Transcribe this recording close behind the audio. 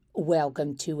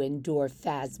Welcome to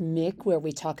Endorphasmic, where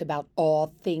we talk about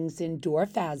all things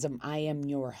endorphasm. I am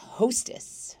your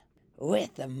hostess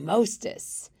with the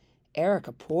mostest,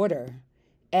 Erica Porter.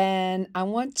 And I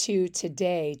want to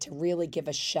today to really give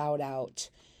a shout out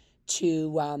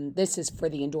to, this is for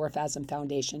the Endorphasm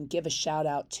Foundation, give a shout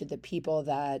out to the people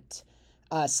that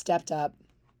stepped up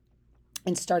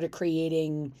and started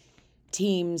creating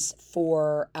teams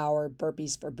for our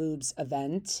Burpees for Boobs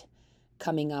event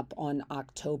coming up on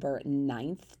October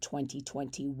 9th,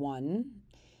 2021.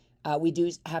 We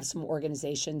do have some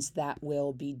organizations that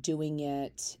will be doing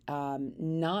it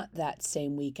not that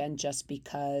same weekend just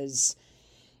because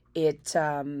they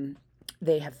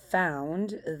have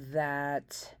found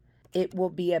that it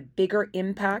will be a bigger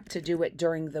impact to do it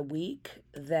during the week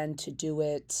than to do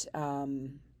it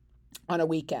on a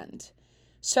weekend.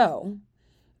 So,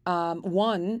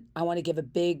 one, I want to give a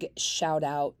big shout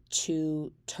out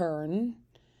to Turn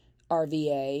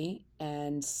RVA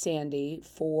and Sandy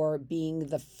for being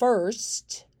the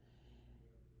first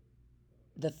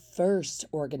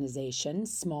organization,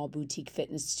 small boutique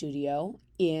fitness studio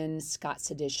in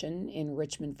Scott's Addition in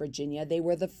Richmond, Virginia. They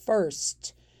were the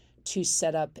first to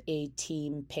set up a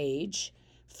team page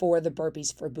for the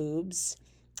Burpees for Boobs.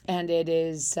 And it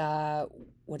is,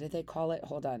 what did they call it?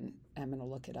 Hold on, I'm going to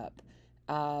look it up.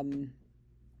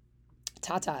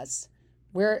 Tatas.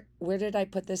 Where did I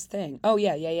put this thing? Oh,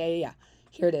 yeah.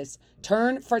 Here it is.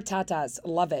 Turn for Tatas.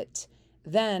 Love it.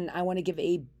 Then I want to give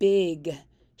a big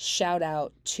shout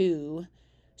out to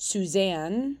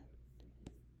Suzanne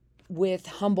with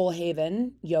Humble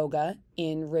Haven Yoga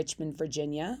in Richmond,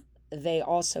 Virginia. They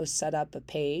also set up a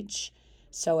page.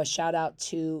 So a shout out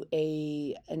to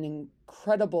an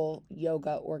incredible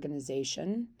yoga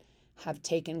organization. Have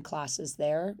taken classes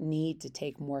there, need to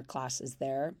take more classes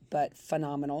there, but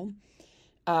phenomenal.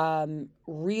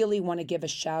 Really want to give a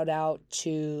shout out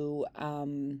to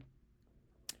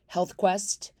Health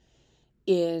Quest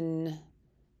in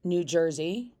New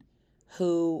Jersey,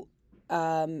 who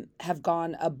have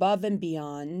gone above and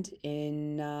beyond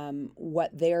in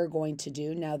what they're going to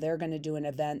do. Now they're going to do an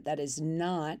event that is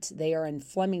not, they are in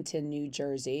Flemington, New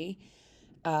Jersey.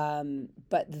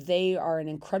 But they are an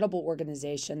incredible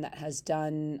organization that has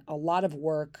done a lot of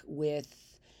work with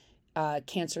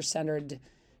cancer-centric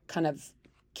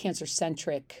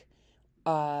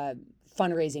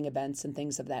fundraising events and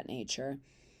things of that nature.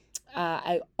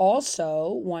 I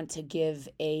also want to give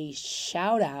a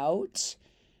shout out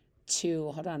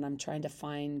to, hold on, I'm trying to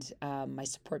find my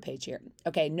support page here.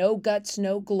 Okay, No Guts,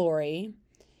 No Glory,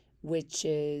 which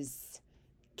is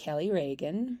Kelly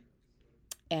Reagan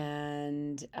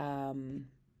and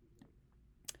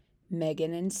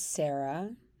Megan and Sarah,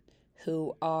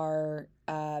 who are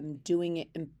doing it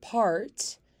in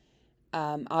part,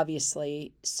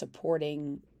 obviously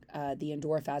supporting the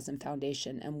Endorphasm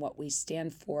Foundation and what we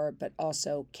stand for, but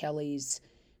also Kelly's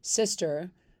sister,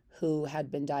 who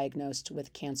had been diagnosed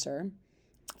with cancer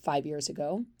 5 years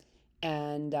ago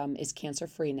and is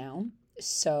cancer-free now.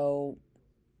 So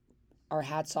our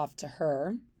hats off to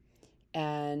her,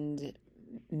 and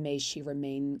may she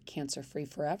remain cancer-free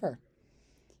forever,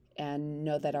 and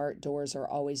know that our doors are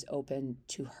always open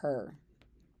to her.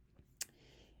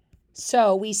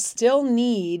 So we still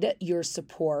need your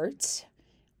support.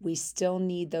 We still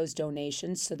need those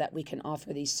donations so that we can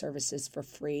offer these services for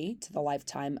free to the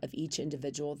lifetime of each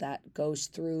individual that goes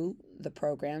through the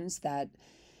programs, that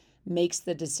makes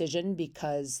the decision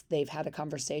because they've had a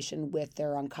conversation with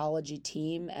their oncology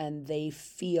team and they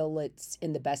feel it's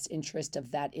in the best interest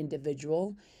of that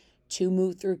individual to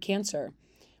move through cancer,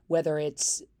 whether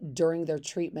it's during their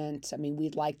treatment. I mean,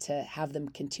 we'd like to have them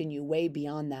continue way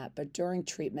beyond that, but during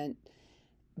treatment,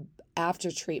 after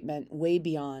treatment, way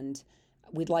beyond,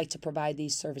 we'd like to provide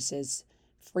these services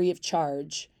free of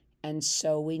charge. And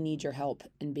so we need your help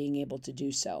in being able to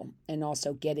do so, and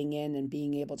also getting in and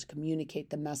being able to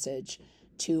communicate the message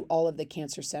to all of the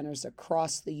cancer centers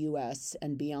across the U.S.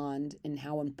 and beyond, and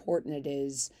how important it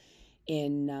is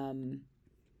in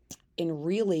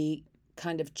really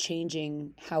kind of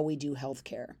changing how we do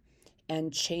healthcare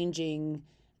and changing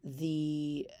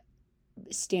the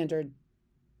standard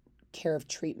care of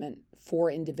treatment for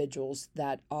individuals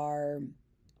that are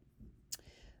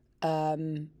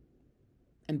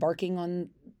embarking on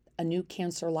a new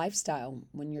cancer lifestyle.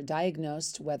 When you're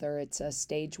diagnosed, whether it's a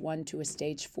stage 1 to a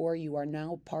stage 4, you are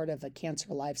now part of a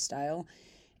cancer lifestyle.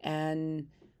 And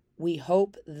we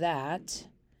hope that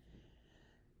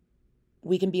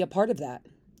we can be a part of that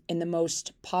in the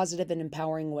most positive and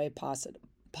empowering way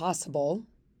possible.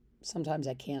 Sometimes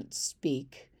I can't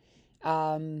speak.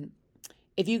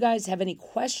 If you guys have any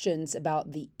questions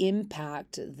about the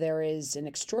impact, there is an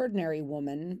extraordinary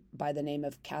woman by the name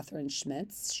of Catherine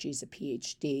Schmitz. She's a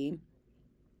PhD.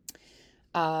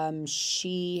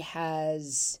 She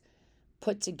has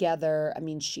put together,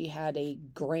 she had a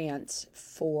grant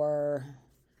for,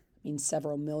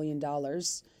 several $1 million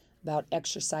about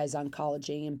exercise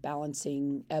oncology and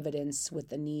balancing evidence with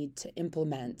the need to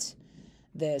implement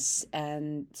this.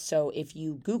 And so if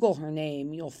you Google her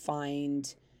name, you'll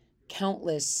find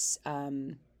countless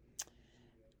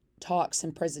talks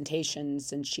and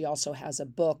presentations. And she also has a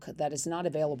book that is not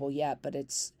available yet, but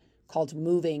it's called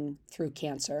Moving Through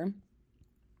Cancer,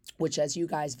 which, as you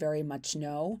guys very much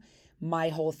know, my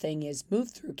whole thing is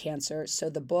move through cancer. So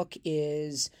the book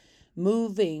is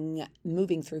Moving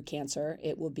Through Cancer.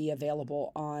 It will be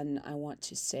available on, I want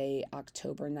to say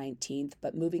October 19th,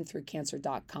 but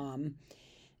movingthroughcancer.com.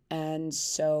 And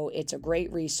so it's a great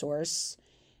resource.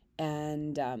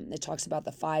 And it talks about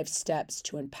the 5 steps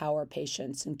to empower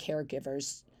patients and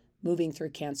caregivers moving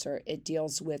through cancer. It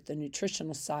deals with the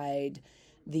nutritional side,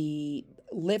 the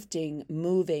lifting,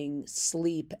 moving,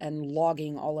 sleep, and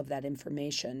logging all of that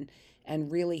information,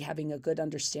 and really having a good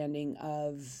understanding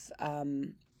of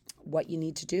what you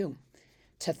need to do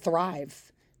to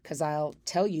thrive. Because I'll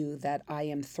tell you that I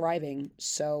am thriving,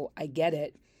 so I get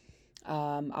it.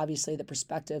 Obviously, the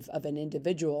perspective of an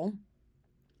individual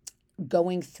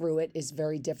going through it is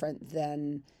very different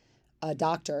than a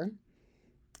doctor.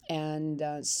 And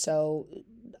so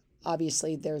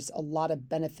obviously there's a lot of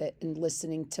benefit in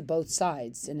listening to both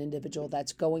sides, an individual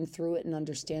that's going through it and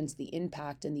understands the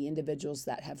impact, and the individuals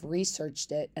that have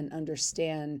researched it and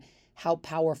understand how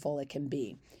powerful it can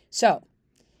be. So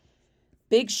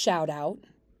big shout out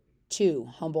to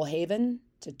Humble Haven,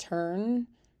 to Turn,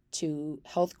 to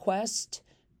Health Quest,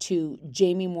 to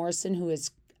Jamie Morrison, who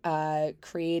has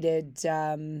created,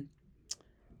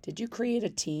 did you create a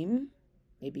team?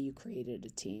 Maybe you created a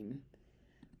team.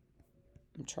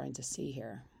 I'm trying to see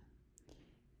here.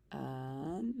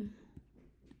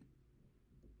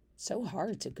 So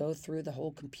hard to go through the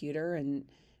whole computer and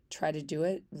try to do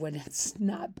it when it's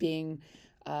not being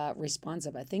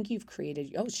responsive. I think you've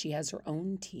created, she has her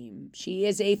own team. She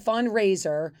is a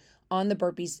fundraiser on the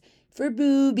burpees for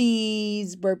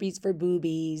boobies,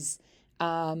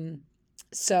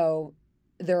 So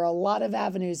there are a lot of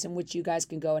avenues in which you guys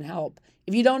can go and help.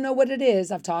 If you don't know what it is,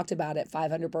 I've talked about it,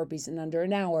 500 burpees in under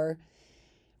an hour.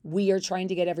 We are trying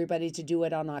to get everybody to do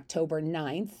it on October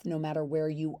 9th, no matter where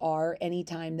you are.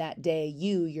 Anytime that day,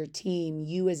 you, your team,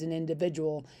 you as an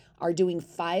individual are doing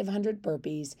 500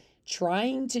 burpees,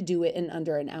 trying to do it in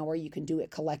under an hour. You can do it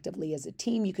collectively as a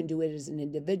team. You can do it as an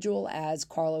individual. As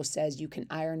Carlos says, you can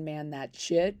Ironman that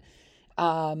shit.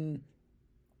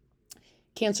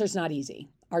 Cancer's not easy.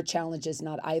 Our challenge is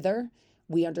not either.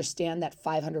 We understand that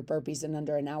 500 burpees in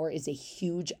under an hour is a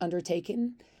huge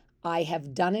undertaking. I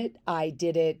have done it. I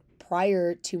did it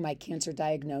prior to my cancer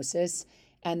diagnosis,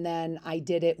 and then I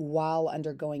did it while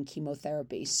undergoing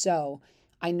chemotherapy. So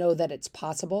I know that it's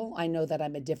possible. I know that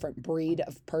I'm a different breed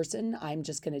of person. I'm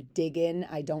just going to dig in.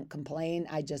 I don't complain.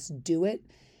 I just do it.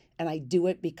 And I do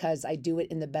it because I do it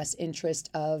in the best interest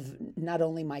of not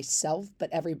only myself,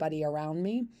 but everybody around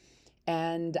me.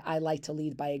 And I like to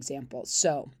lead by example.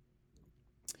 So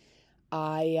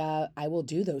I will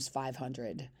do those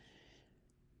 500.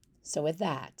 So with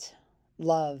that,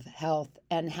 love, health,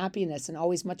 and happiness, and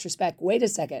always much respect. Wait a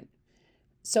second.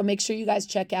 So make sure you guys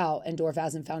check out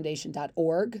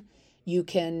endorphasmfoundation.org. You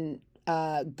can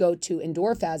go to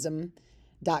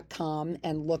endorphasm.com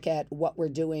and look at what we're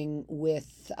doing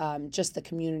with just the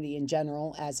community in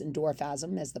general as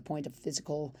endorphasm, as the point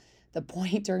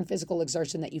during physical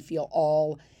exertion that you feel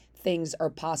all things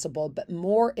are possible. But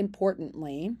more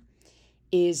importantly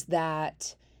is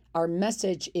that our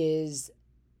message is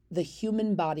the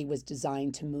human body was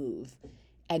designed to move,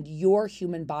 and your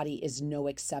human body is no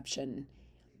exception.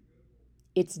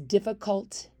 It's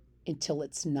difficult until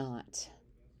it's not.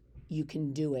 You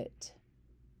can do it.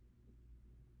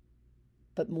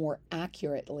 But more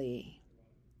accurately,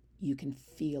 you can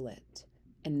feel it.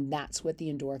 And that's what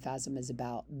the endorphasm is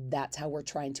about. That's how we're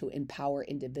trying to empower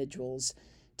individuals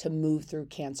to move through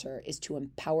cancer, is to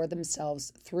empower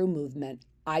themselves through movement.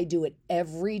 I do it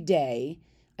every day.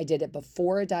 I did it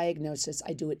before a diagnosis.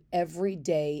 I do it every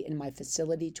day in my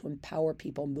facility to empower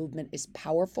people. Movement is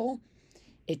powerful.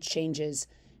 It changes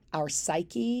our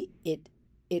psyche. It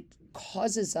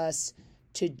causes us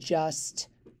to just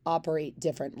operate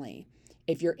differently.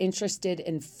 If you're interested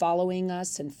in following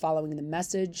us and following the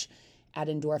message, at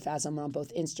Endorphasm on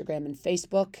both Instagram and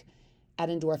Facebook, at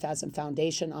Endorphasm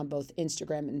Foundation on both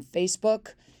Instagram and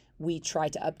Facebook. We try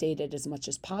to update it as much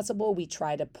as possible. We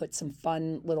try to put some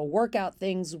fun little workout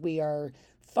things. We are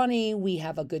funny. We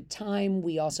have a good time.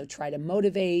 We also try to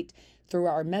motivate through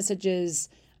our messages.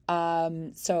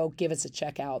 So give us a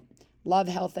check out. Love,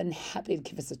 health, and happy to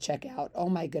give us a check out. Oh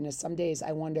my goodness. Some days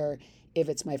I wonder if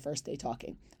it's my first day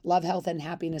talking. Love, health, and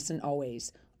happiness, and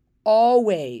always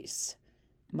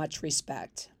much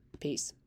respect. Peace.